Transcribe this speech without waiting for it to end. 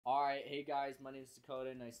Alright, hey guys, my name is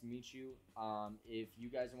Dakota, nice to meet you. If you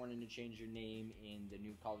guys are wanting to change your name in the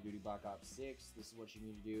new Call of Duty Black Ops 6, this is what you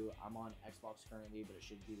need to do. I'm on Xbox currently, but it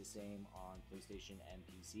should be the same on PlayStation and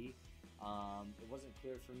PC. It wasn't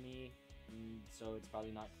clear for me, so it's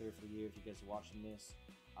probably not clear for you if you guys are watching this.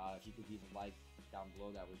 If you could leave a like down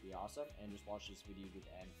below, that would be awesome, and just watch this video to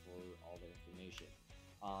the end for all the information.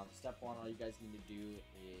 Step one, all you guys need to do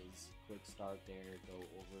is click start there, go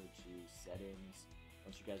over to settings.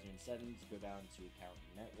 Once you guys are in settings, go down to account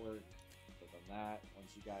network, click on that. Once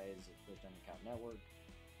you guys have clicked on account network,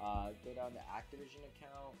 go down to Activision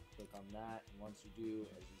account, click on that. And once you do,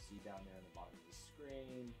 as you see down there on the bottom of the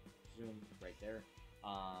screen, zoom right there,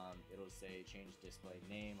 it'll say change display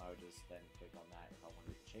name. I would just then click on that if I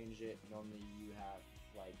wanted to change it. Normally you have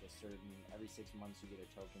like a certain, every 6 months you get a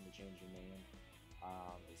token to change your name,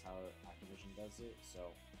 is how Activision does it. So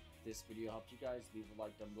if this video helped you guys, leave a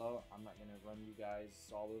like down below. I'm not going to run you guys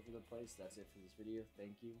all over the place. That's it for this video.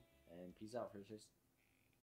 Thank you, and peace out, Firsters.